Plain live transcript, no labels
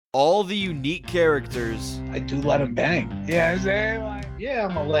all the unique characters. I do let him bang. Yeah, I'm saying? Like, yeah,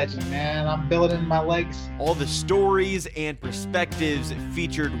 I'm a legend, man. I'm building my legacy. All the stories and perspectives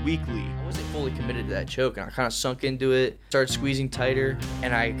featured weekly. I wasn't fully committed to that choke, and I kind of sunk into it, started squeezing tighter,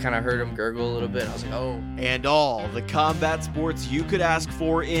 and I kind of heard him gurgle a little bit. I was like, oh. And all the combat sports you could ask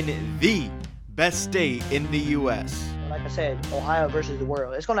for in the best state in the U.S. Like I said, Ohio versus the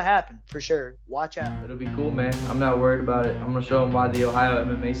world. It's going to happen, for sure. Watch out. It'll be cool, man. I'm not worried about it. I'm going to show them why the Ohio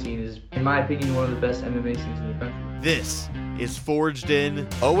MMA scene is, in my opinion, one of the best MMA scenes in the country. This is Forged in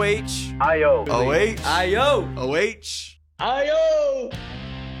OH. IO. OH. IO. OH. IO!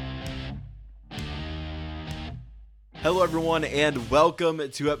 Hello, everyone, and welcome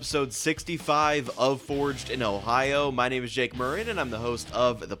to episode 65 of Forged in Ohio. My name is Jake Murray, and I'm the host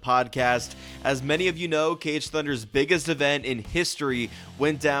of the podcast. As many of you know, Cage Thunder's biggest event in history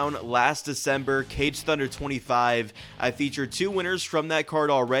went down last December, Cage Thunder 25. I featured two winners from that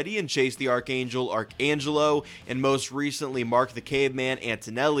card already in Chase the Archangel, Arcangelo, and most recently Mark the Caveman,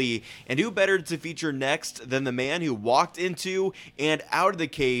 Antonelli. And who better to feature next than the man who walked into and out of the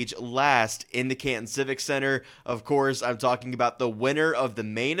cage last in the Canton Civic Center? Of course, I'm talking about the winner of the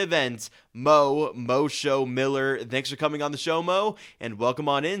main event, Mo Show Miller. Thanks for coming on the show, Mo, and welcome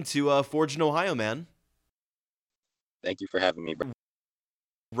on into Forged in Ohio, man. Thank you for having me, bro.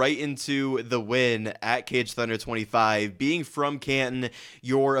 Right into the win at Cage Thunder 25. Being from Canton,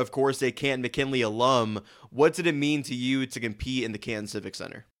 you're, of course, a Canton McKinley alum. What did it mean to you to compete in the Canton Civic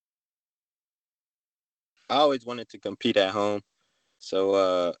Center? I always wanted to compete at home.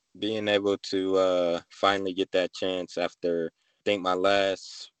 So being able to finally get that chance after, I think my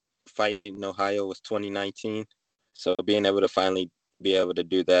last fight in Ohio was 2019. So being able to finally be able to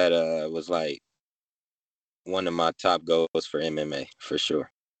do that was like one of my top goals for MMA, for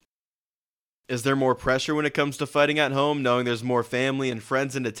sure. Is there more pressure when it comes to fighting at home, knowing there's more family and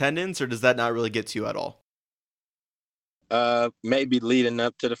friends in attendance, or does that not really get to you at all? Maybe leading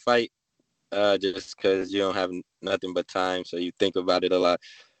up to the fight, just because you don't have nothing but time, so you think about it a lot.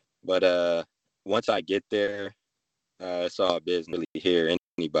 But once I get there, it's all business. Really hear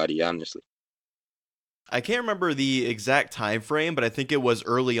anybody, honestly. I can't remember the exact time frame, but I think it was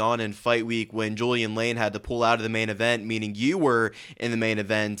early on in fight week when Julian Lane had to pull out of the main event, meaning you were in the main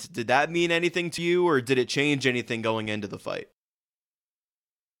event. Did that mean anything to you, or did it change anything going into the fight?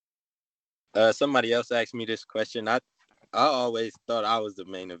 Somebody else asked me this question. I always thought I was the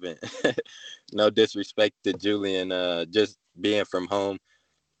main event. No disrespect to Julian. Just being from home,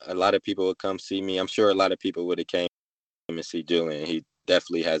 a lot of people would come see me. I'm sure a lot of people would have came and see Julian. He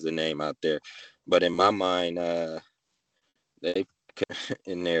definitely has a name out there. But in my mind, they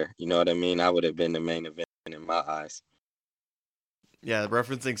in there, you know what I mean? I would have been the main event in my eyes. Yeah,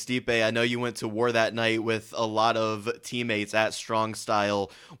 referencing Stipe, I know you went to war that night with a lot of teammates at Strong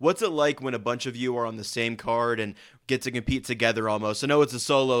Style. What's it like when a bunch of you are on the same card and get to compete together almost? I know it's a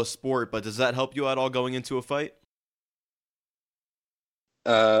solo sport, but does that help you at all going into a fight?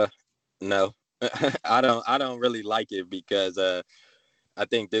 No. I don't really like it because I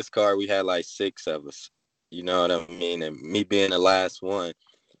think this card we had like 6 of us. You know what I mean? And me being the last one,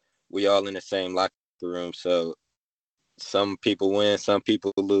 we all in the same locker room, so some people win, some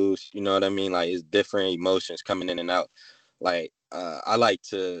people lose. You know what I mean? Like, it's different emotions coming in and out. Like, I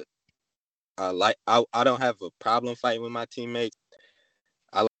don't have a problem fighting with my teammates.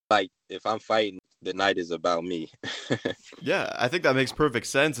 I like, if I'm fighting, the night is about me. Yeah, I think that makes perfect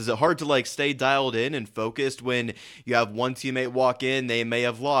sense. Is it hard to like stay dialed in and focused when you have one teammate walk in, they may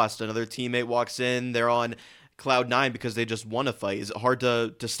have lost, another teammate walks in, they're on cloud 9 because they just won a fight? Is it hard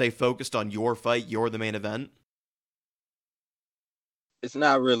to stay focused on your fight, you're the main event? It's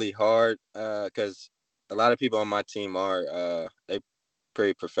not really hard because a lot of people on my team are they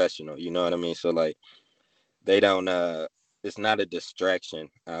pretty professional. You know what I mean? So like, they don't. It's not a distraction.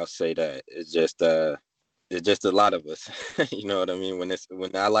 I'll say that. It's just a lot of us. You know what I mean?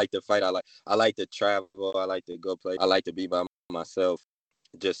 When I like to fight, I like to travel. I like to go play. I like to be by myself,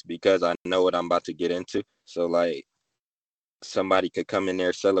 just because I know what I'm about to get into. So like, somebody could come in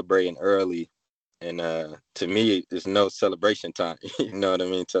there celebrating early. And to me, it's no celebration time. You know what I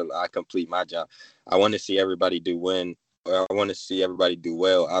mean? Till I complete my job. I want to see everybody do well,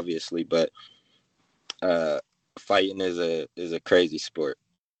 obviously. But fighting is a crazy sport.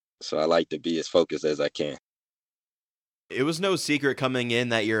 So I like to be as focused as I can. It was no secret coming in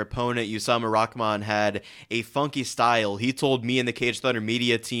that your opponent, Usama Rahman, had a funky style. He told me and the Cage Thunder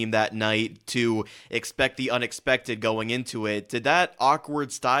media team that night to expect the unexpected going into it. Did that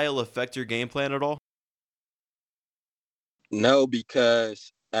awkward style affect your game plan at all? No,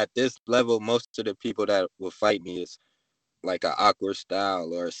 because at this level, most of the people that will fight me is like an awkward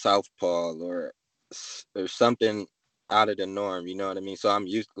style or a southpaw or something out of the norm. You know what I mean? So I'm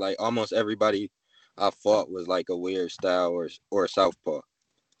used like almost everybody I fought was like a weird style or a southpaw.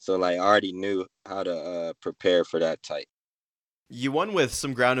 So like I already knew how to prepare for that type. You won with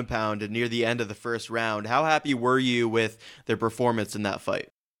some ground and pound near the end of the first round. How happy were you with their performance in that fight?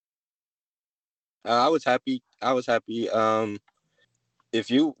 I was happy. I was happy. If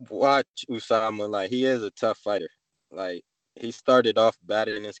you watch Usama, like he is a tough fighter. Like he started off bad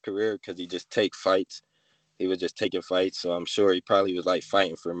in his career because he just take fights. He was just taking fights. So I'm sure he probably was like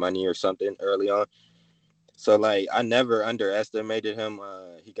fighting for money or something early on. So like I never underestimated him.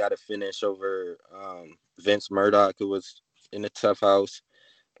 He got a finish over Vince Murdoch, who was in the tough house.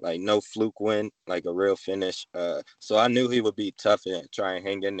 Like no fluke win, like a real finish. So I knew he would be tough and try and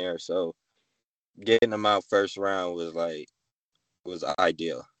hang in there. So getting him out first round was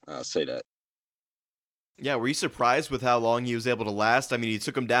ideal. I'll say that. Yeah, were you surprised with how long he was able to last? I mean, you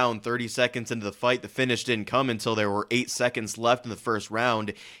took him down 30 seconds into the fight. The finish didn't come until there were 8 seconds left in the first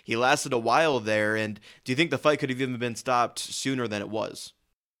round. He lasted a while there, and do you think the fight could have even been stopped sooner than it was?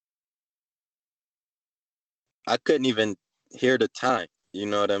 I couldn't even hear the time. You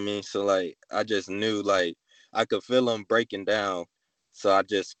know what I mean? So like I just knew like I could feel him breaking down. So I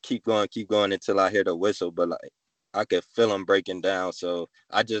just keep going until I hear the whistle. But like I could feel him breaking down. So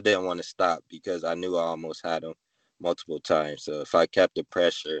I just didn't want to stop because I knew I almost had him multiple times. So if I kept the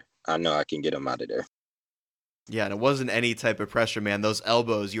pressure, I know I can get him out of there. Yeah, and it wasn't any type of pressure, man. Those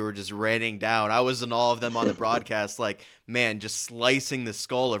elbows, you were just raining down. I was in all of them on the broadcast, like, man, just slicing the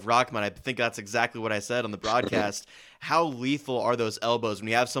skull of Rahman. I think that's exactly what I said on the broadcast. How lethal are those elbows? When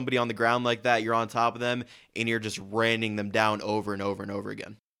you have somebody on the ground like that, you're on top of them, and you're just raining them down over and over and over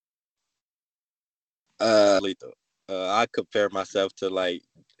again. Lethal. I compare myself to like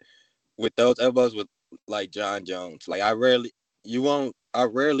with those elbows with like John Jones. Like I rarely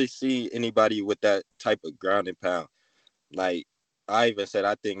see anybody with that type of ground and pound. Like I even said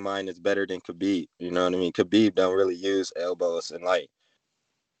I think mine is better than Khabib. You know what I mean? Khabib don't really use elbows, and like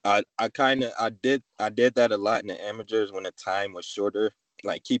I did that a lot in the amateurs when the time was shorter.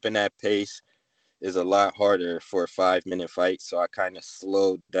 Like keeping that pace is a lot harder for a 5-minute fight, so I kind of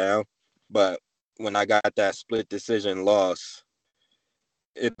slowed down. But when I got that split decision loss,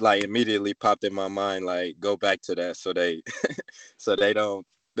 it like immediately popped in my mind like go back to that so they so they don't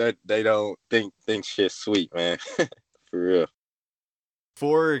think shit's sweet, man. For real.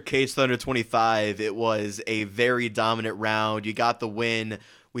 For Cage Thunder 25, it was a very dominant round. You got the win.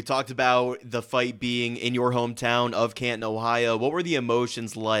 We talked about the fight being in your hometown of Canton, Ohio. What were the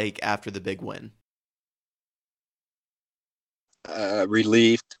emotions like after the big win?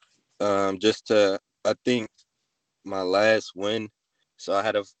 Relieved. I think my last win. So I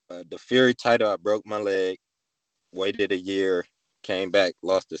had the Fury title. I broke my leg, waited a year, came back,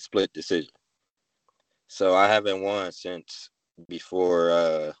 lost the split decision. So I haven't won since before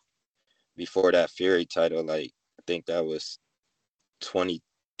that Fury title. Like I think that was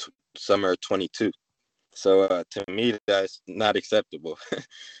summer 22. So to me, that's not acceptable.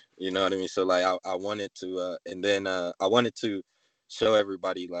 You know what I mean? So like I wanted to, and then I wanted to show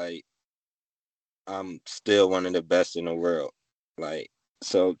everybody like I'm still one of the best in the world. Like,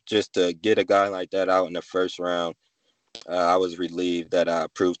 so just to get a guy like that out in the first round, I was relieved that I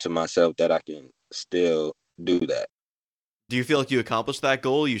proved to myself that I can still do that. Do you feel like you accomplished that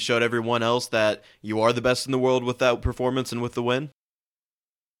goal? You showed everyone else that you are the best in the world with that performance and with the win?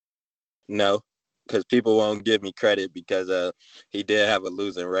 No, because people won't give me credit because he did have a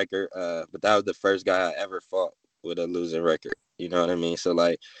losing record. But that was the first guy I ever fought with a losing record. You know what I mean? So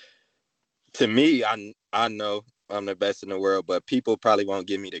like, to me, I know I'm the best in the world, but people probably won't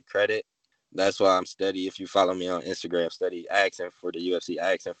give me the credit. That's why I'm steady. If you follow me on Instagram, steady asking for the UFC,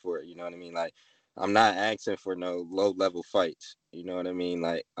 asking for it. You know what I mean? Like, I'm not asking for no low level fights. You know what I mean?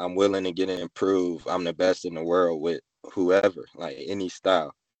 Like, I'm willing to get in and prove I'm the best in the world with whoever, like any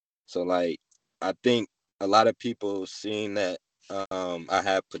style. So like, I think a lot of people seeing that I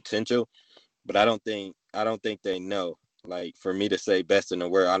have potential, but I don't think they know. Like for me to say best in the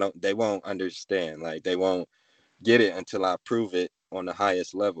world, they won't understand. Like they won't get it until I prove it on the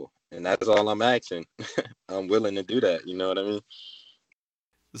highest level. And that's all I'm asking. I'm willing to do that. You know what I mean?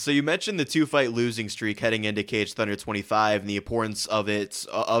 So you mentioned the 2-fight losing streak heading into Cage Thunder 25 and the importance of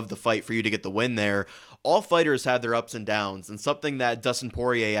the fight for you to get the win there. All fighters have their ups and downs, and something that Dustin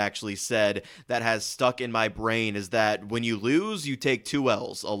Poirier actually said that has stuck in my brain is that when you lose, you take 2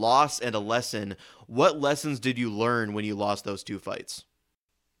 L's, a loss and a lesson. What lessons did you learn when you lost those 2 fights?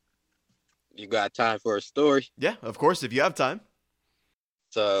 You got time for a story? Yeah, of course, if you have time.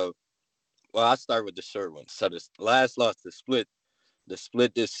 So Well, I start with the short one. So the last loss, the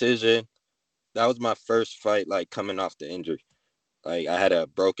split decision. That was my first fight, like coming off the injury. Like I had a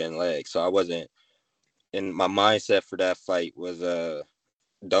broken leg, so I wasn't. And my mindset for that fight was,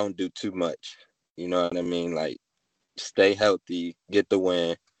 don't do too much. You know what I mean? Like stay healthy, get the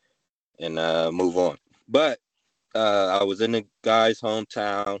win, and move on. But I was in the guy's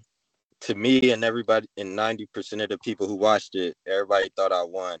hometown. To me and everybody, and 90% of the people who watched it, everybody thought I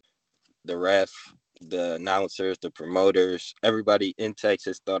won. The ref, the announcers, the promoters, everybody in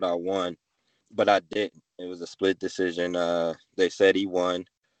Texas thought I won, but I didn't. It was a split decision. They said he won.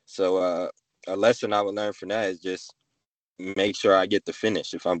 So a lesson I would learn from that is just make sure I get the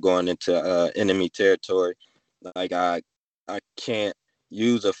finish if I'm going into enemy territory. Like I can't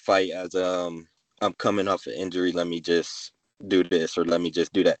use a fight as I'm coming off an injury. Let me just do this or let me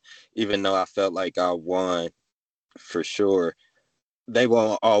just do that. Even though I felt like I won for sure, they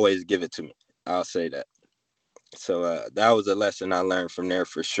won't always give it to me. I'll say that. So that was a lesson I learned from there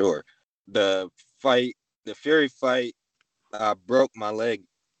for sure. The Fury fight, I broke my leg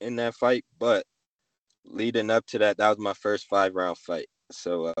in that fight, but leading up to that, that was my first 5-round fight.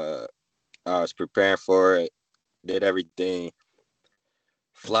 So I was preparing for it, did everything.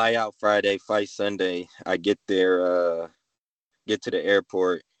 Fly out Friday, fight Sunday. I get there, get to the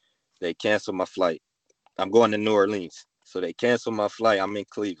airport. They cancel my flight. I'm going to New Orleans. So they cancel my flight. I'm in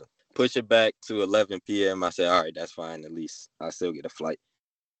Cleveland. Push it back to 11 p.m. I said, all right, that's fine. At least I still get a flight.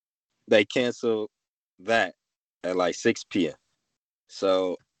 They cancel that at like 6 p.m.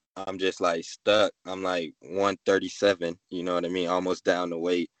 So I'm just like stuck. I'm like 137, you know what I mean? Almost down the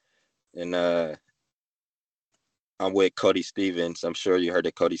weight. And I'm with Cody Stevens. I'm sure you heard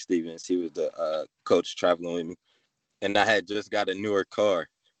of Cody Stevens. He was the coach traveling with me. And I had just got a newer car.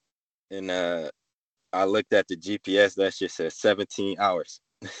 And I looked at the GPS. That shit said 17 hours.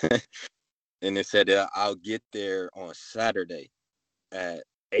 And it said I'll get there on Saturday at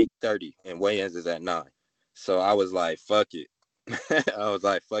 8:30 and weigh-ins is at 9. So I was like, fuck it. I was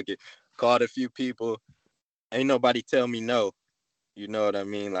like, fuck it. Called a few people. Ain't nobody tell me no. You know what I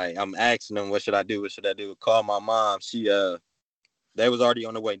mean? Like I'm asking them, what should I do? What should I do? Call my mom. They was already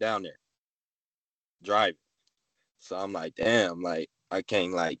on the way down there driving. So I'm like, damn, like I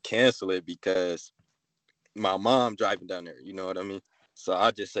can't like cancel it because my mom driving down there. You know what I mean? So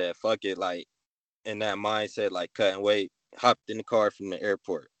I just said, fuck it. Like in that mindset, like cutting weight, hopped in the car from the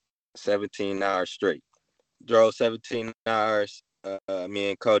airport, 17 hours straight. Drove 17 hours. Me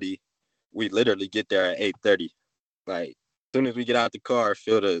and Cody, we literally get there at 8:30. Like as soon as we get out the car,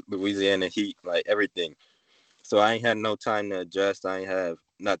 feel the Louisiana heat, like everything. So I ain't had no time to adjust. I ain't have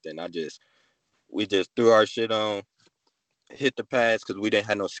nothing. We just threw our shit on, hit the pads because we didn't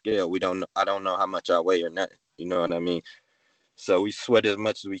have no scale. I don't know how much I weigh or nothing. You know what I mean? So we sweat as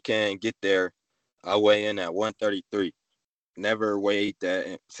much as we can. Get there. I weigh in at 133. Never weighed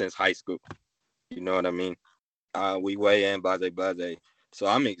that since high school. You know what I mean? We weigh in, blase. So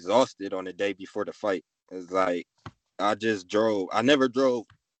I'm exhausted on the day before the fight. It's like I just drove. I never drove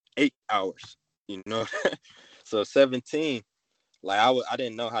 8 hours. You know? So 17. Like I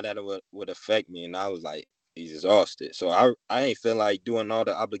didn't know how that would affect me, and I was like exhausted. So I ain't feel like doing all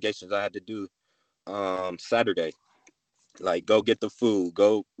the obligations I had to do Saturday. Like go get the food,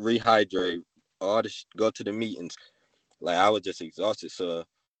 go rehydrate, go to the meetings. Like I was just exhausted. So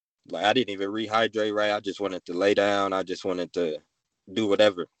like I didn't even rehydrate right. I just wanted to lay down. I just wanted to do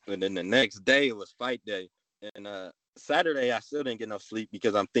whatever. And then the next day it was fight day. And Saturday I still didn't get no sleep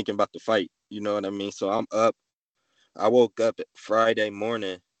because I'm thinking about the fight. You know what I mean? So I'm up. I woke up Friday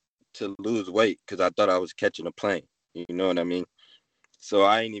morning to lose weight because I thought I was catching a plane. You know what I mean? So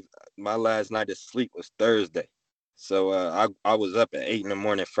my last night of sleep was Thursday. So I was up at 8 in the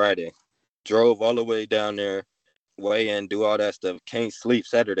morning Friday. Drove all the way down there, weigh in, do all that stuff. Can't sleep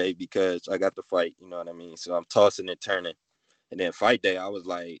Saturday because I got the fight. You know what I mean? So I'm tossing and turning. And then fight day, I was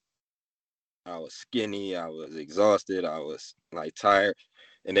skinny. I was exhausted. I was like tired.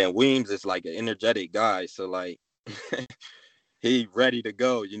 And then Weems is like an energetic guy. So like, he ready to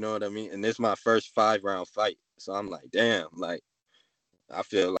go, you know what I mean? And this is my first 5-round fight. So I'm like, damn, like I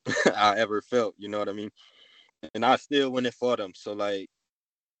feel like I ever felt, you know what I mean? And I still went and fought him. So like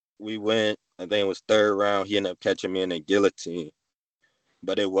we went, I think it was 3rd round. He ended up catching me in a guillotine.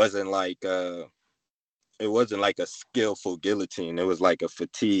 But it wasn't like a skillful guillotine. It was like a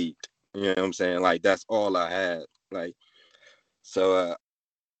fatigued, you know what I'm saying? Like that's all I had. Like so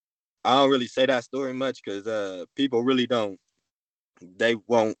I don't really say that story much because people really they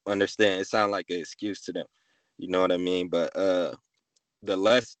won't understand. It sounds like an excuse to them. You know what I mean? But to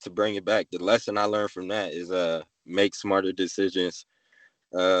bring it back, the lesson I learned from that is make smarter decisions.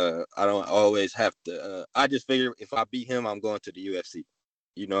 I don't always have to. I just figure if I beat him, I'm going to the UFC.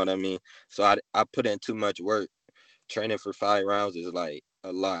 You know what I mean? So I put in too much work. Training for 5 rounds is like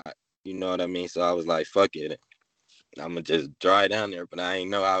a lot. You know what I mean? So I was like, fuck it. I'm gonna just dry down there, but I ain't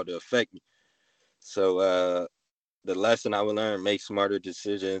know how to affect me. So the lesson I would learn: make smarter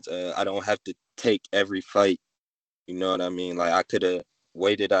decisions. I don't have to take every fight. You know what I mean? Like I could have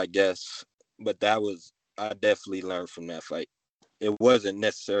waited, I guess, but I definitely learned from that fight. It wasn't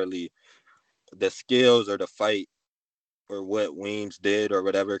necessarily the skills or the fight or what Weems did or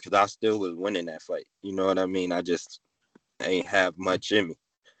whatever, because I still was winning that fight. You know what I mean? I just ain't have much in me.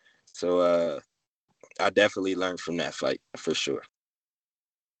 So I definitely learned from that fight for sure.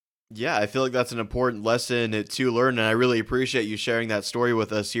 Yeah, I feel like that's an important lesson to learn, and I really appreciate you sharing that story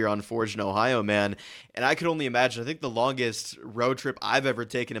with us here on Forged in Ohio, man. And I could only imagine, I think the longest road trip I've ever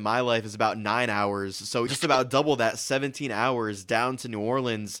taken in my life is about 9 hours, so just about double that, 17 hours down to New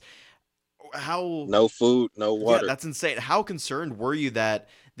Orleans. How... No food, no Yeah, water. that's insane. How concerned were you that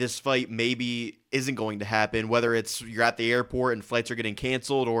this fight maybe isn't going to happen, whether it's you're at the airport and flights are getting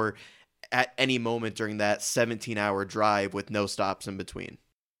canceled, or at any moment during that 17-hour drive with no stops in between?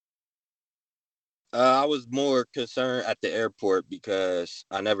 I was more concerned at the airport because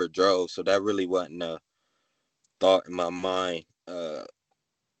I never drove, so that really wasn't a thought in my mind to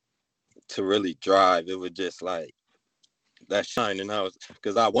really drive. It was just like that shine, and I was,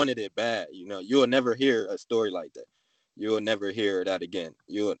 because I wanted it bad. You know, you'll never hear a story like that. You'll never hear that again.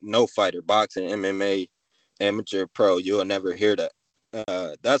 No fighter, boxing, MMA, amateur, pro. You'll never hear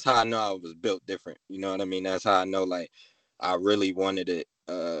that. That's how I know I was built different. You know what I mean? That's how I know, like, I really wanted it.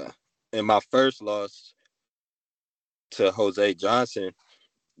 In my first loss to Jose Johnson,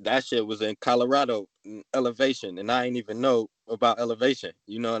 that shit was in Colorado, elevation, and I didn't even know about elevation.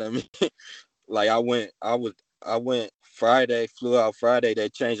 You know what I mean? Like I went Friday, flew out Friday. They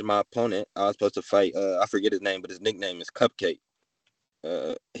changed my opponent. I was supposed to fight. I forget his name, but his nickname is Cupcake.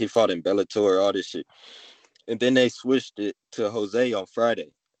 He fought in Bellator, all this shit, and then they switched it to Jose on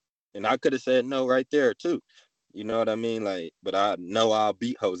Friday, and I could have said no right there too. You know what I mean? Like, but I know I'll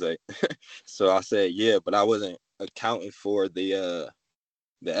beat Jose, so I said yeah, but I wasn't accounting for the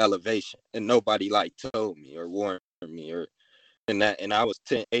elevation, and nobody like told me or warned me and I was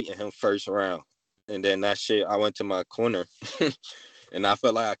 10-8 in him first round. And then that shit, I went to my corner and I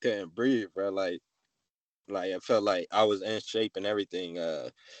felt like I couldn't breathe, bro. Like I felt like I was in shape and everything,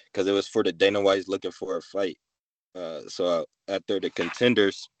 because it was for the Dana White's looking for a fight. So after the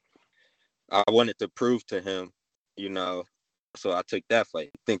contenders, I wanted to prove to him, you know, so I took that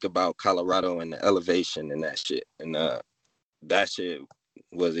fight. Think about Colorado and the elevation and that shit. And that shit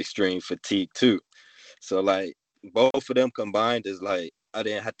was extreme fatigue too. So like both of them combined is like I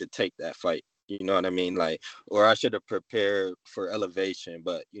didn't have to take that fight. You know what I mean? Like, or I should have prepared for elevation,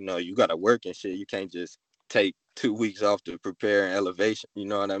 but you know, you gotta work and shit. You can't just take 2 weeks off to prepare an elevation. You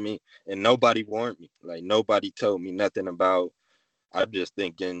know what I mean? And nobody warned me. Like nobody told me nothing about. I'm just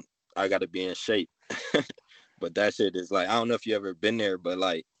thinking I gotta be in shape. But that shit is like, I don't know if you ever been there, but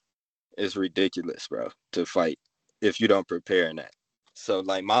like it's ridiculous, bro, to fight if you don't prepare in that. So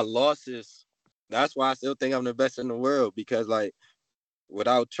like my losses, that's why I still think I'm the best in the world, because like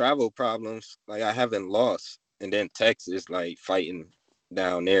without travel problems, like I haven't lost. And then Texas, like fighting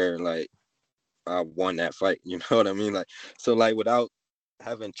down there, like I won that fight. You know what I mean? Like, so like without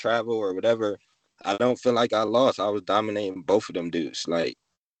having travel or whatever, I don't feel like I lost. I was dominating both of them dudes. Like,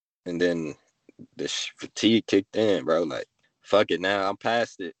 and then the fatigue kicked in, bro. Like, fuck it, now I'm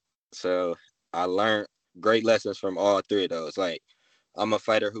past it. So I learned great lessons from all three of those. Like, I'm a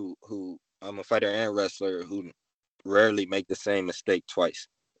fighter I'm a fighter and wrestler who rarely make the same mistake twice.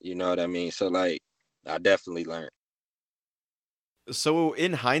 You know what I mean? So like, I definitely learned. So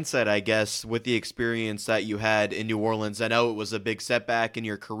in hindsight, I guess, with the experience that you had in New Orleans, I know it was a big setback in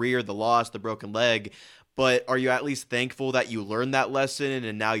your career, the loss, the broken leg, but are you at least thankful that you learned that lesson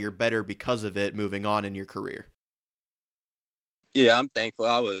and now you're better because of it moving on in your career? Yeah, I'm thankful.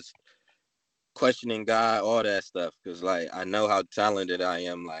 I was questioning God, all that stuff, because like I know how talented I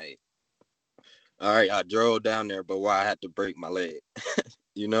am. Like, all right, I drove down there, but why I had to break my leg?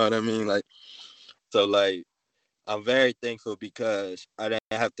 You know what I mean? Like, so like I'm very thankful because I didn't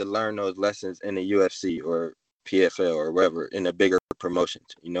have to learn those lessons in the UFC or PFL or wherever in the bigger promotions.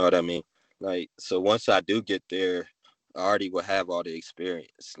 You know what I mean? Like, so once I do get there, I already will have all the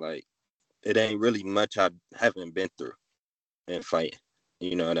experience. Like, it ain't really much I haven't been through in fighting.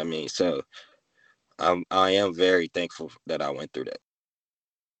 You know what I mean? So I am very thankful that I went through that.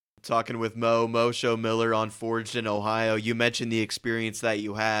 Talking with Mo Show Miller on Forged in Ohio. You mentioned the experience that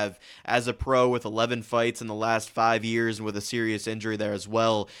you have as a pro with 11 fights in the last 5 years and with a serious injury there as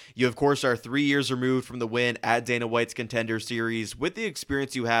well. You, of course, are 3 years removed from the win at Dana White's Contender Series. With the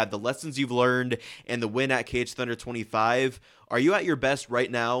experience you have, the lessons you've learned, and the win at Cage Thunder 25, are you at your best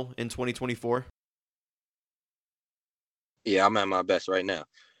right now in 2024? Yeah, I'm at my best right now.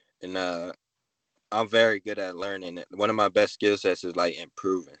 And I'm very good at learning. One of my best skill sets is like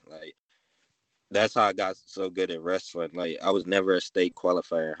improving. Like that's how I got so good at wrestling. Like I was never a state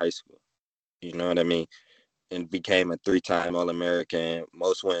qualifier in high school. You know what I mean? And became a 3-time All-American,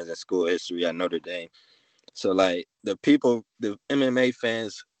 most wins in school history at Notre Dame. So like the MMA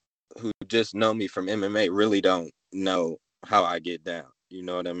fans who just know me from MMA really don't know how I get down. You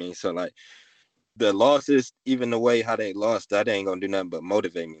know what I mean? So like the losses, even the way how they lost, that ain't gonna do nothing but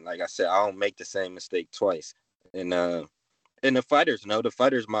motivate me. Like I said, I don't make the same mistake twice. And the fighters know. The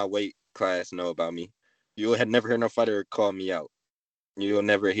fighters my weight class know about me. You had never heard no fighter call me out. You'll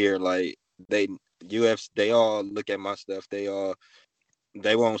never hear like they all look at my stuff. They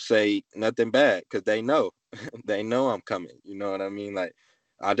won't say nothing bad because they know. They know I'm coming. You know what I mean? Like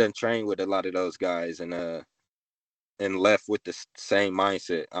I done trained with a lot of those guys and left with the same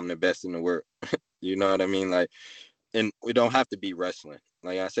mindset. I'm the best in the world. You know what I mean? Like, and we don't have to be wrestling.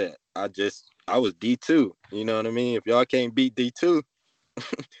 Like I said, I was D2. You know what I mean? If y'all can't beat D2,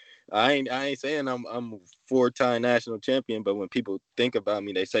 I ain't saying I'm a 4-time national champion, but when people think about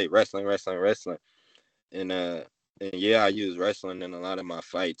me, they say wrestling. And yeah, I use wrestling in a lot of my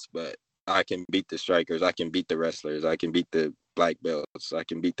fights, but I can beat the strikers, I can beat the wrestlers, I can beat the black belts, I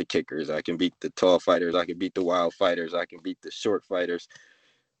can beat the kickers, I can beat the tall fighters, I can beat the wild fighters, I can beat the short fighters.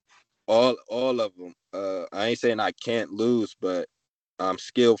 All of them. I ain't saying I can't lose, but I'm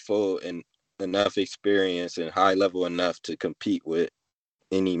skillful and enough experience and high level enough to compete with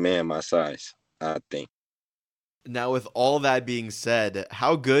any man my size, I think. Now, with all that being said,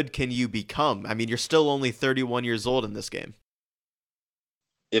 how good can you become? I mean, you're still only 31 years old in this game.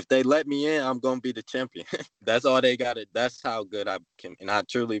 If they let me in, I'm going to be the champion. That's all they got. That's how good I can. And I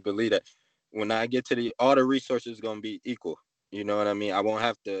truly believe that when I get to all the resources going to be equal. You know what I mean? I won't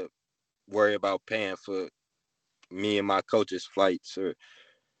have to worry about paying for me and my coach's flights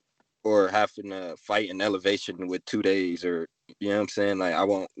or having to fight in elevation with 2 days or, you know what I'm saying? Like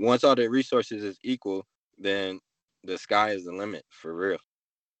once all the resources is equal, then the sky is the limit for real.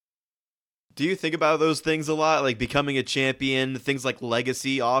 Do you think about those things a lot, like becoming a champion, things like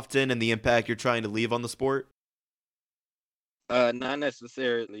legacy often, and the impact you're trying to leave on the sport? Not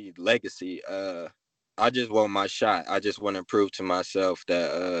necessarily legacy. I just want my shot. I just want to prove to myself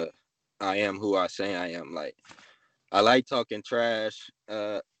that I am who I say I am. Like, I like talking trash.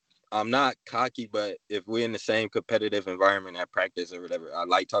 I'm not cocky, but if we're in the same competitive environment at practice or whatever, I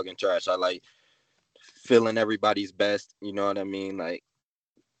like talking trash. I like feeling everybody's best. You know what I mean? Like,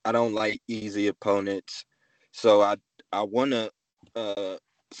 I don't like easy opponents. So I want to,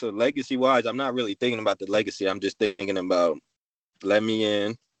 so legacy wise, I'm not really thinking about the legacy. I'm just thinking about let me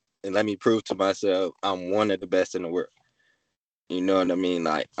in and let me prove to myself I'm one of the best in the world. You know what I mean?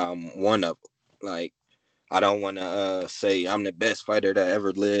 Like, I'm one of them. Like, I don't want to say I'm the best fighter that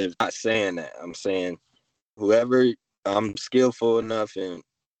ever lived. I'm not saying that. I'm saying whoever, I'm skillful enough and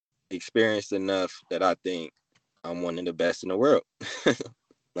experienced enough that I think I'm one of the best in the world.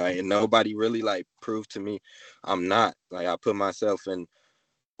 Like, and nobody really like proved to me I'm not. Like, I put myself in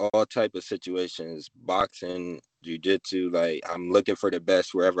all type of situations, boxing, jiu-jitsu. Like, I'm looking for the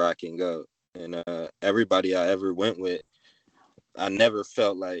best wherever I can go. And everybody I ever went with, I never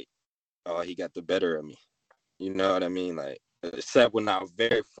felt like, oh, he got the better of me. You know what I mean? Like, except when I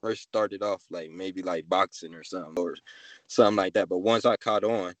very first started off, like maybe like boxing or something like that. But once I caught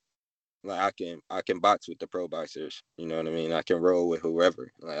on, like I can box with the pro boxers. You know what I mean? I can roll with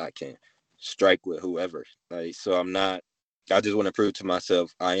whoever. Like, I can strike with whoever. Like, so I'm not. I just want to prove to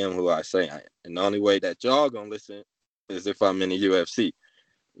myself I am who I say I am. And the only way that y'all gonna listen is if I'm in the UFC.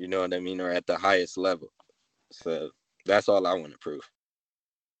 You know what I mean? Or at the highest level. So that's all I want to prove.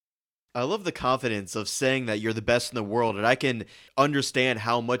 I love the confidence of saying that you're the best in the world, and I can understand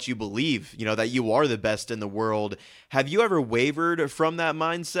how much you believe, that you are the best in the world. Have you ever wavered from that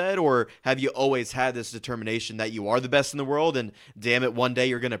mindset, or have you always had this determination that you are the best in the world, and damn it, one day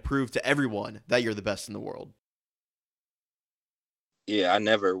you're going to prove to everyone that you're the best in the world? Yeah, I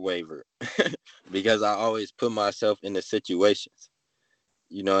never wavered because I always put myself in the situations.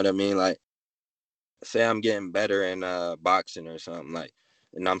 You know what I mean? Like, say I'm getting better in boxing or something, like,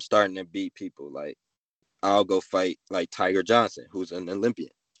 and I'm starting to beat people, like, I'll go fight like Tiger Johnson, who's an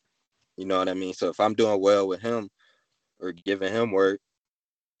Olympian. You know what I mean? So if I'm doing well with him or giving him work,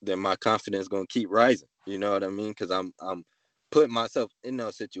 then my confidence gonna keep rising. You know what I mean? Because I'm putting myself in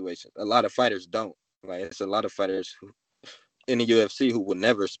those situations. A lot of fighters don't. Like, it's a lot of fighters in the UFC who would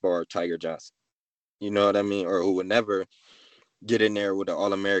never spar Tiger Johnson. You know what I mean? Or who would never get in there with an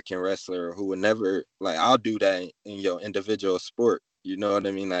All-American wrestler, or who would never, like, I'll do that in your individual sport. You know what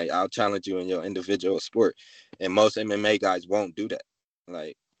I mean? Like, I'll challenge you in your individual sport. And most MMA guys won't do that.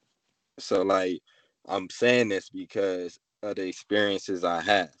 Like, so, like, I'm saying this because of the experiences I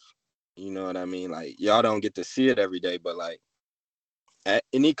have. You know what I mean? Like, y'all don't get to see it every day, but, like,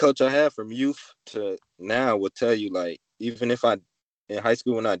 any coach I have from youth to now will tell you, like, even if in high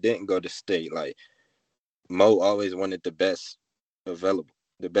school when I didn't go to state, like, Mo always wanted the best available,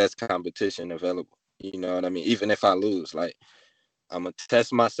 the best competition available. You know what I mean? Even if I lose, like, I'm going to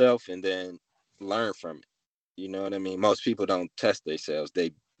test myself and then learn from it. You know what I mean? Most people don't test themselves.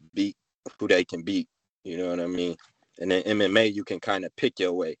 They beat who they can beat. You know what I mean? And in MMA, you can kind of pick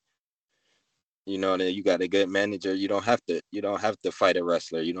your way. You know, that you got a good manager. You don't have to fight a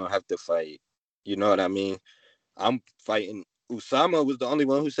wrestler. You don't have to fight. You know what I mean? I'm fighting. Usama was the only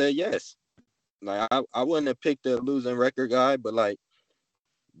one who said yes. Like, I wouldn't have picked a losing record guy, but, like,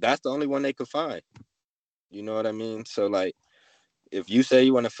 that's the only one they could find. You know what I mean? So, like, if you say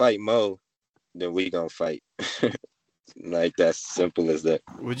you want to fight Mo, then we gonna fight. Like, that's simple as that.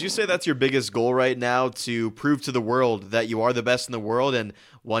 Would you say that's your biggest goal right now, to prove to the world that you are the best in the world and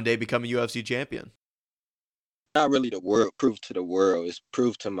one day become a UFC champion? Not really the world, prove to the world. It's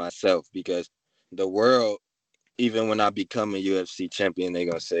prove to myself, because the world, even when I become a UFC champion, they're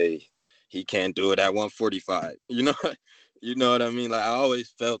going to say he can't do it at 145. You know what I mean? Like, I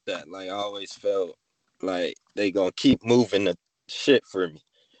always felt that. Like, I always felt like they going to keep moving the shit for me.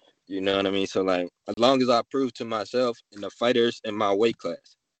 You know what I mean? So, like, as long as I prove to myself and the fighters in my weight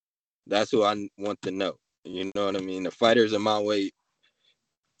class, that's who I want to know. You know what I mean? The fighters in my weight,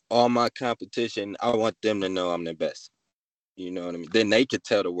 all my competition, I want them to know I'm the best. You know what I mean? Then they could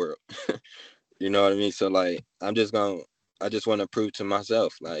tell the world. You know what I mean? So, like, I just want to prove to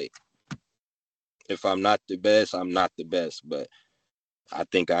myself, like, if I'm not the best, I'm not the best, but I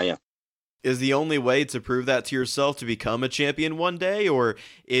think I am. Is the only way to prove that to yourself to become a champion one day, or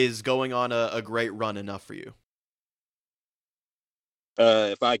is going on a great run enough for you?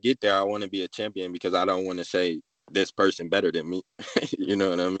 If I get there, I want to be a champion, because I don't want to say this person better than me. You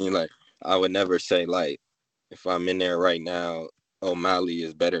know what I mean? Like, I would never say, like, if I'm in there right now, O'Malley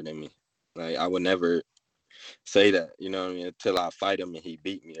is better than me. Like, I would never say that, you know what I mean, until I fight him and he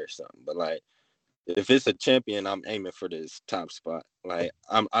beat me or something. But, like, if it's a champion, I'm aiming for this top spot. Like,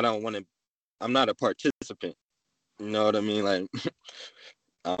 I'm not a participant. You know what I mean? Like,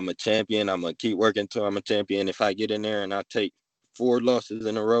 I'm a champion. I'm going to keep working till I'm a champion. If I get in there and I take 4 losses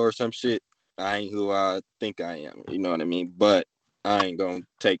in a row or some shit, I ain't who I think I am. You know what I mean? But I ain't going to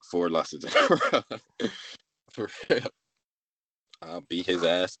take 4 losses in a row. For real. I'll beat his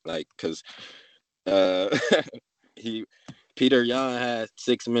ass. Like, because Peter Yan had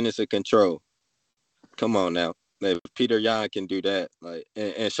 6 minutes of control. Come on now. If Peter Yan can do that, like,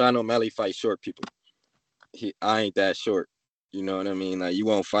 and Sean O'Malley fight short people. I ain't that short. You know what I mean? Like, you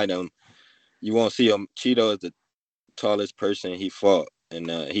won't fight him. You won't see him. Cheeto is the tallest person he fought, and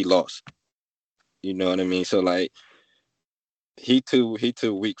he lost. You know what I mean? So, like, he too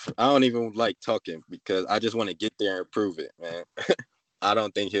weak. I don't even like talking, because I just want to get there and prove it, man. I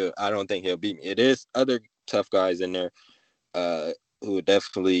don't think he'll beat me. It is other tough guys in there who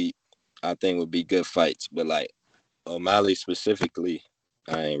definitely, I think, would be good fights, but, like, O'Malley specifically,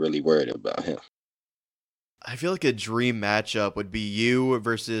 I ain't really worried about him. I feel like a dream matchup would be you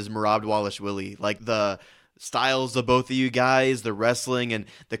versus Merab Dvalishvili. Like, the styles of both of you guys, the wrestling and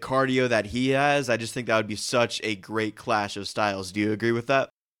the cardio that he has, I just think that would be such a great clash of styles. Do you agree with that?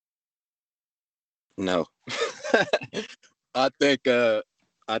 No. I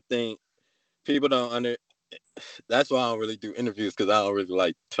think people don't that's why I don't really do interviews, because I don't really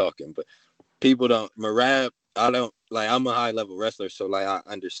like talking, but people don't, Merab, I'm a high level wrestler, so, like, I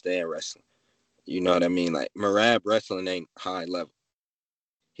understand wrestling. You know what I mean? Like, Merab wrestling ain't high level.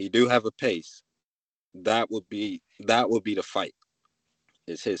 He do have a pace. That would be the fight.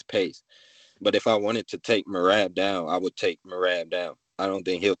 It's his pace. But if I wanted to take Merab down, I would take Merab down. I don't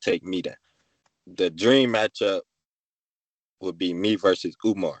think he'll take me down. The dream matchup would be me versus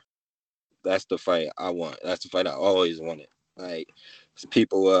Umar. That's the fight I want. That's the fight I always wanted. Like,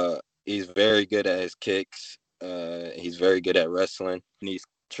 people, he's very good at his kicks. He's very good at wrestling. And he's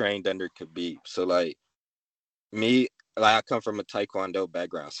trained under Khabib. So, like, me, like, I come from a Taekwondo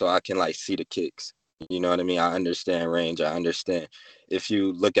background, so I can, like, see the kicks. You know what I mean? I understand range. I understand. If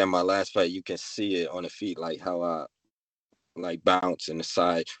you look at my last fight, you can see it on the feet, like how like bounce in the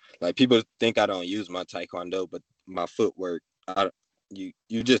side. Like people think I don't use my taekwondo, but my footwork, you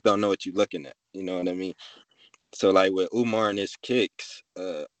just don't know what you're looking at. You know what I mean? So like with Umar and his kicks,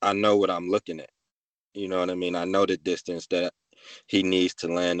 I know what I'm looking at. You know what I mean? I know the distance that he needs to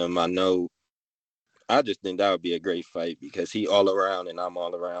land them. I just think that would be a great fight because he all around and I'm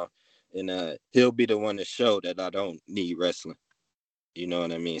all around. And he'll be the one to show that I don't need wrestling. You know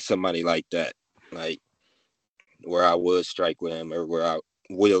what I mean? Somebody like that, like where I would strike with him or where I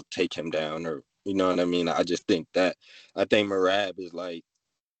will take him down, or you know what I mean? I just think that I think Merab is like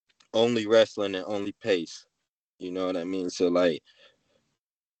only wrestling and only pace. You know what I mean? So like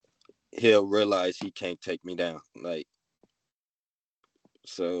he'll realize he can't take me down. Like,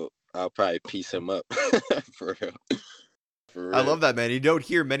 so I'll probably piece him up for real. For real. I love that, man. You don't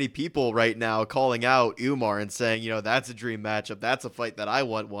hear many people right now calling out Umar and saying, that's a dream matchup. That's a fight that I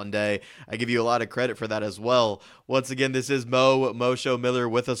want one day. I give you a lot of credit for that as well. Once again, this is Mosho Miller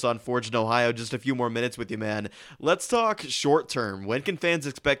with us on Forged in Ohio. Just a few more minutes with you, man. Let's talk short term. When can fans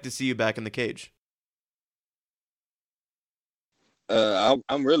expect to see you back in the cage?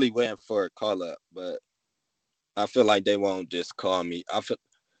 I'm really waiting for a call up, but I feel like they won't just call me. I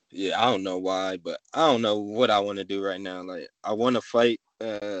don't know why, but I don't know what I want to do right now. Like I want to fight,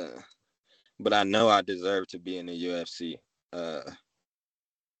 but I know I deserve to be in the UFC.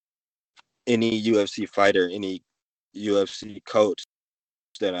 Any UFC fighter, any UFC coach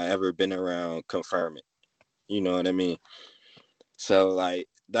that I ever been around confirm it. You know what I mean? So like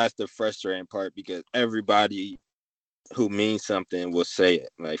that's the frustrating part because everybody who means something will say it.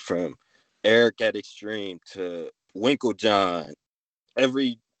 Like from Eric at Extreme to Winklejohn,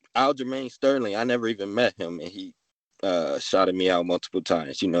 Aljamain Sterling, I never even met him, and he shouted me out multiple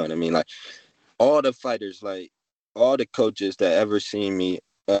times. You know what I mean? Like all the fighters, like all the coaches that ever seen me,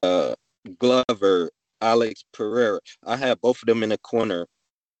 Glover, Alex Pereira, I had both of them in the corner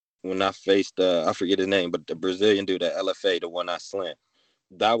when I faced, I forget his name, but the Brazilian dude at LFA, the one I slammed.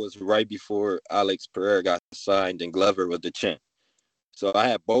 That was right before Alex Pereira got signed and Glover was the champ. So I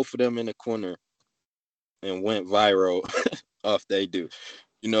had both of them in the corner and went viral off they do.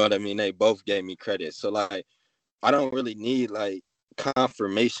 You know what I mean? They both gave me credit. So like, I don't really need like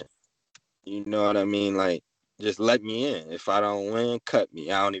confirmation. You know what I mean? Like, just let me in. If I don't win, cut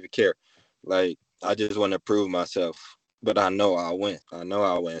me. I don't even care. Like, I just want to prove myself. But I know I'll win.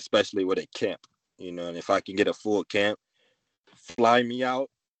 Especially with a camp. You know, and if I can get a full camp, fly me out.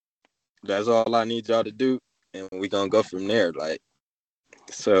 That's all I need y'all to do, and we gonna go from there. Like,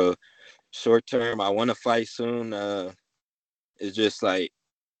 so short term, I want to fight soon. It's just like,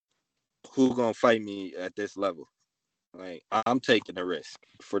 who gonna fight me at this level? Like, I'm taking a risk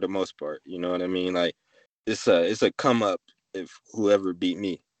for the most part. You know what I mean? Like, it's a come up if whoever beat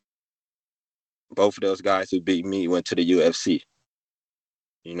me. Both of those guys who beat me went to the UFC.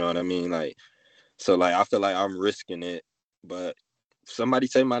 You know what I mean? Like, so like I feel like I'm risking it, but if somebody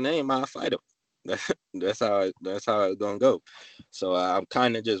say my name, I'll fight them. That's how it's gonna go. So I'm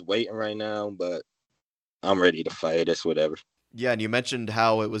kind of just waiting right now, but I'm ready to fight. It's whatever. Yeah, and you mentioned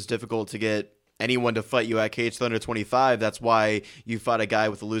how it was difficult to get anyone to fight you at Cage Thunder 25. That's why you fought a guy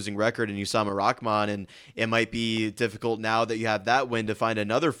with a losing record in Usama Rahman, and it might be difficult now that you have that win to find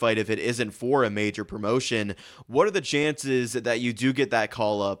another fight if it isn't for a major promotion. What are the chances that you do get that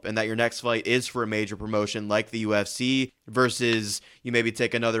call up and that your next fight is for a major promotion like the UFC versus you maybe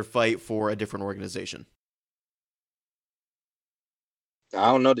take another fight for a different organization?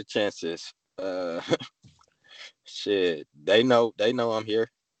 I don't know the chances. Shit, they know I'm here.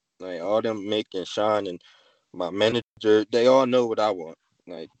 Like all them Mick and Sean and my manager, they all know what I want.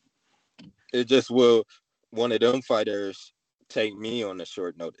 Like it just will one of them fighters take me on a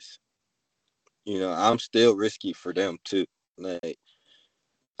short notice. You know, I'm still risky for them too. Like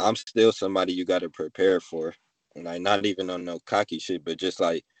I'm still somebody you gotta prepare for. And like not even on no cocky shit, but just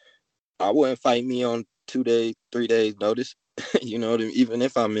like I wouldn't fight me on 2 days, 3 days notice. You know what I mean? Even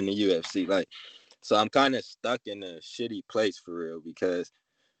if I'm in the UFC. Like so I'm kind of stuck in a shitty place for real because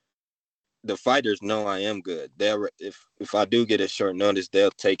the fighters know I am good. They'll if I do get a short notice,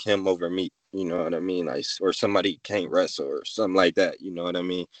 they'll take him over me. You know what I mean? Like or somebody can't wrestle or something like that. You know what I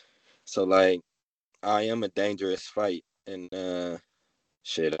mean? So like I am a dangerous fight, and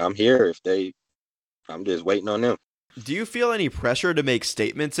shit, I'm here. I'm just waiting on them. Do you feel any pressure to make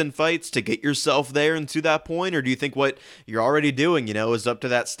statements in fights to get yourself there and to that point, or do you think what you're already doing, is up to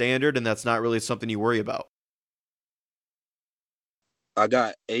that standard and that's not really something you worry about? I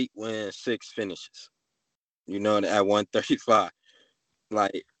got 8 wins, 6 finishes. At 135.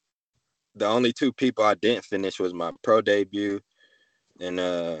 Like the only 2 people I didn't finish was my pro debut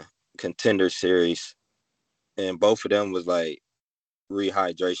and Contender Series. and both of them was like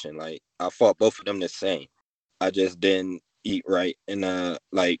rehydration. Like I fought both of them the same. I just didn't eat right, and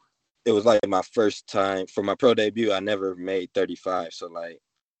like it was like my first time for my pro debut. I never made 35, so like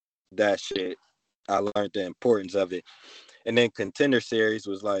that shit, I learned the importance of it. And then Contender Series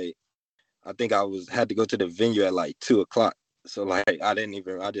was like, I think had to go to the venue at like 2:00. So like I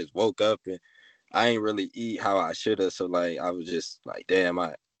just woke up and I ain't really eat how I should have. So like I was just like, damn,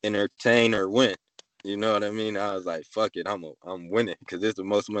 I entertain or win. You know what I mean? I was like, fuck it, I'm winning because it's the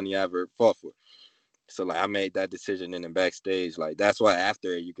most money I ever fought for. So like I made that decision in the backstage. Like that's why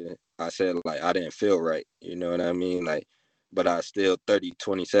after I said like I didn't feel right. You know what I mean? Like, but I still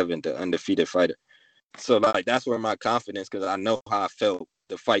 30-27 the undefeated fighter. So like that's where my confidence, because I know how I felt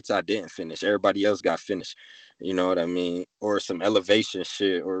the fights I didn't finish. Everybody else got finished. You know what I mean? Or some elevation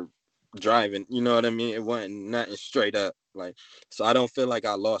shit or driving. You know what I mean? It wasn't nothing straight up. Like, so I don't feel like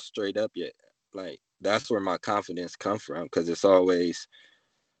I lost straight up yet. Like that's where my confidence comes from, because it's always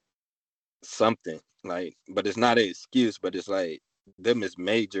something. Like, but it's not an excuse, but it's like them is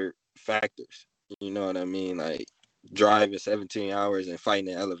major factors. You know what I mean? Like driving 17 hours and fighting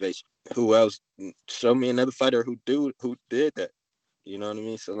in elevation. Who else? Show me another fighter who did that. You know what I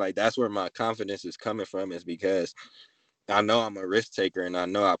mean? So like that's where my confidence is coming from, is because I know I'm a risk taker, and I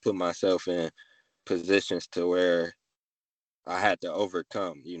know I put myself in positions to where I had to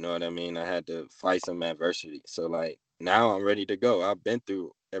overcome. You know what I mean? I had to fight some adversity. So like now I'm ready to go. I've been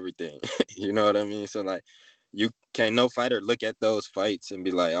through everything. You know what I mean? So like no fighter look at those fights and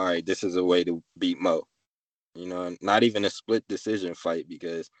be like, all right, this is a way to beat Mo. You know, not even a split decision fight,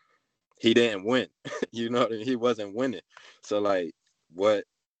 because he didn't win. You know what I mean? He wasn't winning. So like what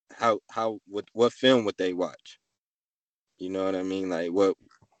film would they watch? You know what I mean? Like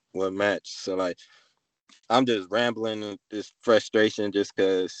what match? So like I'm just rambling with this frustration just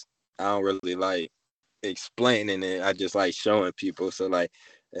because I don't really like explaining it. I just like showing people. So like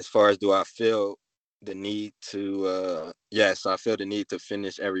as far as do I feel the need to yes, I feel the need to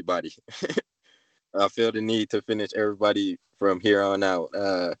finish everybody. I feel the need to finish everybody from here on out,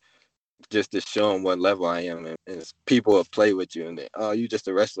 just to show them what level I am. And people will play with you and they, oh, you just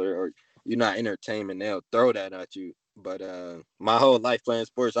a wrestler, or you're not entertainment. They'll throw that at you. But my whole life playing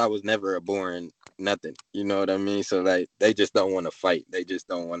sports, I was never a boring nothing. You know what I mean? So like they just don't want to fight. They just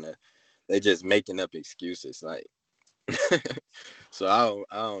don't want to. They just making up excuses. Like, so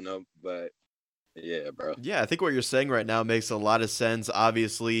I don't know, but. Yeah, bro. Yeah, I think what you're saying right now makes a lot of sense.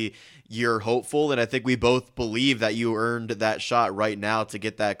 Obviously, you're hopeful, and I think we both believe that you earned that shot right now to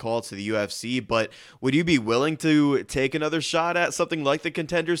get that call to the UFC. But would you be willing to take another shot at something like the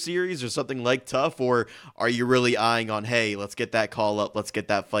Contender Series or something like TUF, or are you really eyeing on, hey, let's get that call up, let's get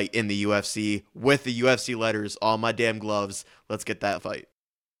that fight in the UFC with the UFC letters on my damn gloves, let's get that fight?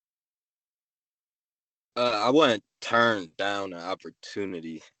 I wouldn't turn down an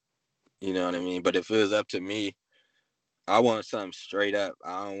opportunity. You know what I mean? But if it was up to me, I want something straight up.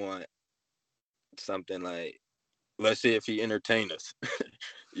 I don't want something like, let's see if he entertain us.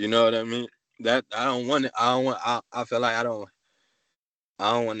 You know what I mean? That I don't want it. I feel like I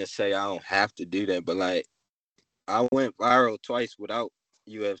don't want to say I don't have to do that, but like I went viral twice without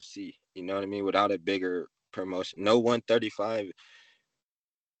UFC. You know what I mean? Without a bigger promotion. No 135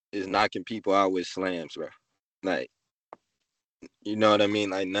 is knocking people out with slams, bro. Like, you know what I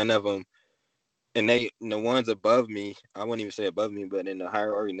mean? Like none of them. And the ones above me, I wouldn't even say above me, but in the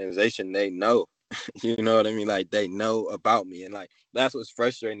higher organization, they know. You know what I mean? Like they know about me, and like that's what's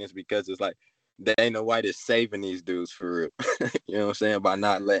frustrating, is because it's like they ain't no white is saving these dudes for real. You know what I'm saying? By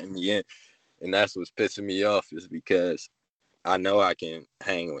not letting me in, and that's what's pissing me off, is because I know I can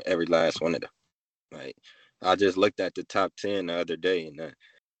hang with every last one of them. Like I just looked at the top 10 the other day, and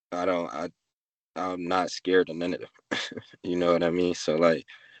I'm not scared of none of them. You know what I mean? So like.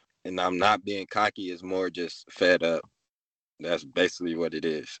 And I'm not being cocky, it's more just fed up. That's basically what it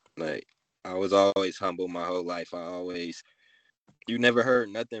is. Like, I was always humble my whole life. You never heard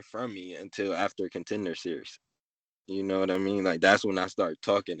nothing from me until after Contender Series. You know what I mean? Like, that's when I start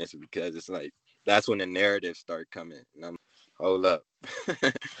talking. It's because it's like, that's when the narratives start coming. And I'm, hold up.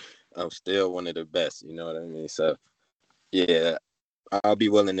 I'm still one of the best. You know what I mean? So, yeah, I'll be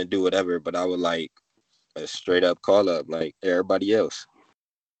willing to do whatever, but I would like a straight up call up like everybody else.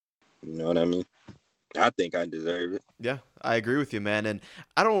 You know what I mean? I think I deserve it. Yeah, I agree with you, man. And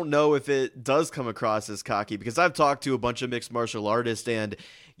I don't know if it does come across as cocky, because I've talked to a bunch of mixed martial artists, and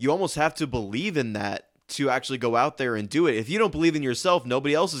you almost have to believe in that to actually go out there and do it. If you don't believe in yourself,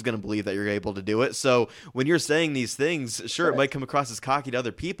 nobody else is going to believe that you're able to do it. So when you're saying these things, sure, It might come across as cocky to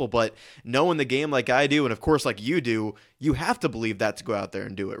other people, but knowing the game like I do, and of course like you do, you have to believe that to go out there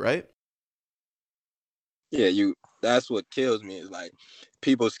and do it, right? Yeah, that's what kills me is like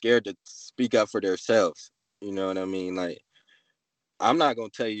people scared to speak up for themselves. You know what I mean? Like, I'm not gonna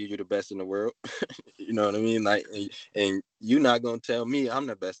tell you you're the best in the world. You know what I mean? Like, and you're not gonna tell me I'm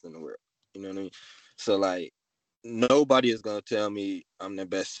the best in the world. You know what I mean? So like, nobody is gonna tell me I'm the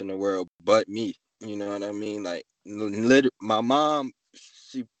best in the world but me. You know what I mean? Like, my mom,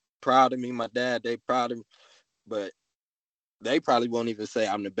 she proud of me. My dad, they proud of me, but they probably won't even say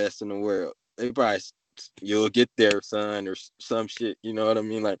I'm the best in the world. They probably, you'll get there, son, or some shit. You know what I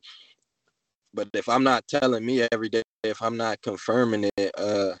mean? Like, but if I'm not telling me every day, if I'm not confirming it,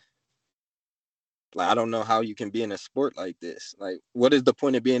 like, I don't know how you can be in a sport like this. Like, what is the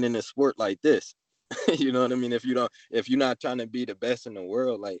point of being in a sport like this? You know what I mean? If you're not trying to be the best in the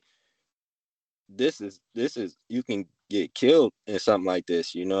world, like, this is you can get killed in something like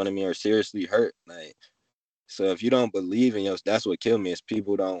this. You know what I mean? Or seriously hurt. Like, so if you don't believe in yourself, that's what killed me is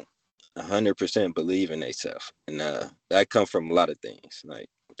people don't 100% believe in themselves, and that comes from a lot of things, like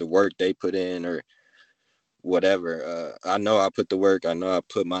the work they put in or whatever. I know I put the work. I know I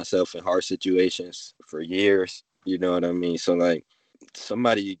put myself in hard situations for years. You know what I mean? So like,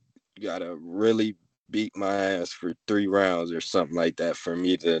 somebody gotta really beat my ass for 3 rounds or something like that for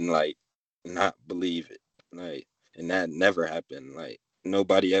me to like not believe it. Like, and that never happened. Like,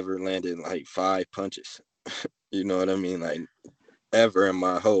 nobody ever landed like 5 punches. You know what I mean? Like, ever in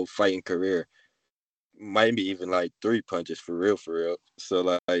my whole fighting career, maybe even like 3 punches for real, for real.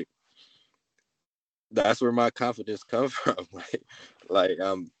 So like, that's where my confidence comes from. Like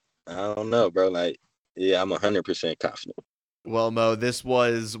I don't know, bro. Like, yeah, I'm 100% confident. Well, Mo, this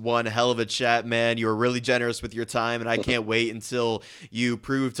was one hell of a chat, man. You were really generous with your time, and I can't wait until you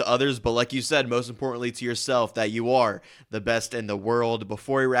prove to others, but like you said, most importantly to yourself, that you are the best in the world.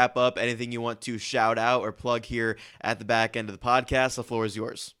 Before we wrap up, anything you want to shout out or plug here at the back end of the podcast, the floor is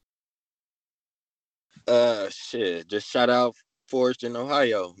yours. Shit, just shout out Forged in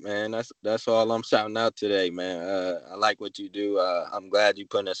Ohio, man. That's all I'm shouting out today, man. I like what you do. I'm glad you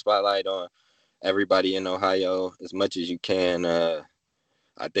putting a spotlight on everybody in Ohio as much as you can.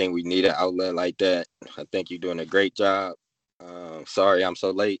 I think we need an outlet like that. I think you're doing a great job. Sorry I'm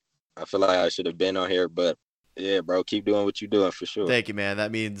so late. I feel like I should have been on here, but yeah, bro, keep doing what you're doing for sure. Thank you, man.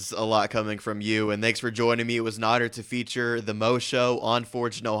 That means a lot coming from you, and thanks for joining me. It was an honor to feature the Mo Show on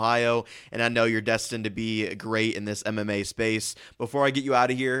Forged in Ohio, and I know you're destined to be great in this MMA space. Before I get you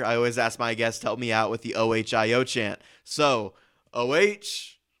out of here, I always ask my guests to help me out with the OHIO chant. So,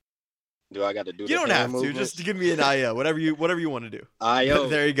 OH... Do I got to do? You don't have to. Just give me an IO. Whatever you want to do. IO.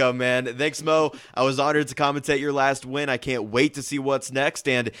 There you go, man. Thanks, Mo. I was honored to commentate your last win. I can't wait to see what's next,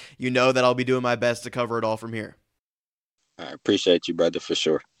 and you know that I'll be doing my best to cover it all from here. I appreciate you, brother, for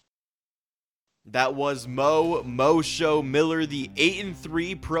sure. That was Mo Show Miller, the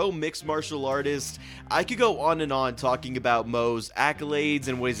 8-3 pro mixed martial artist. I could go on and on talking about Mo's accolades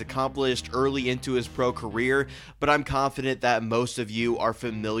and what he's accomplished early into his pro career, but I'm confident that most of you are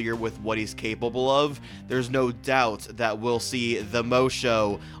familiar with what he's capable of. There's no doubt that we'll see the Mo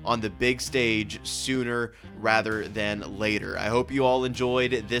Show on the big stage sooner rather than later. I hope you all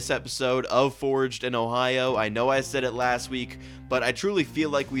enjoyed this episode of Forged in Ohio. I know I said it last week, but I truly feel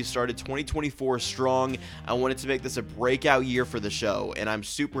like we started 2024 strong. I wanted to make this a breakout year for the show, and I'm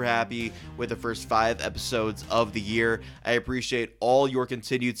super happy with the first 5 episodes of the year. I appreciate all your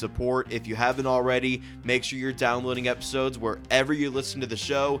continued support. If you haven't already, make sure you're downloading episodes wherever you listen to the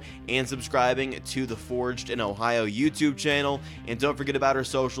show and subscribing to the Forged in Ohio YouTube channel. And don't forget about our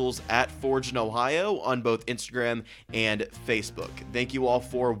socials at Forged in Ohio on both Instagram and Facebook. Thank you all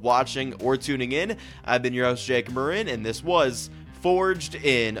for watching or tuning in. I've been your host, Jake Murrin, and this was Forged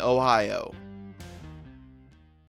in Ohio.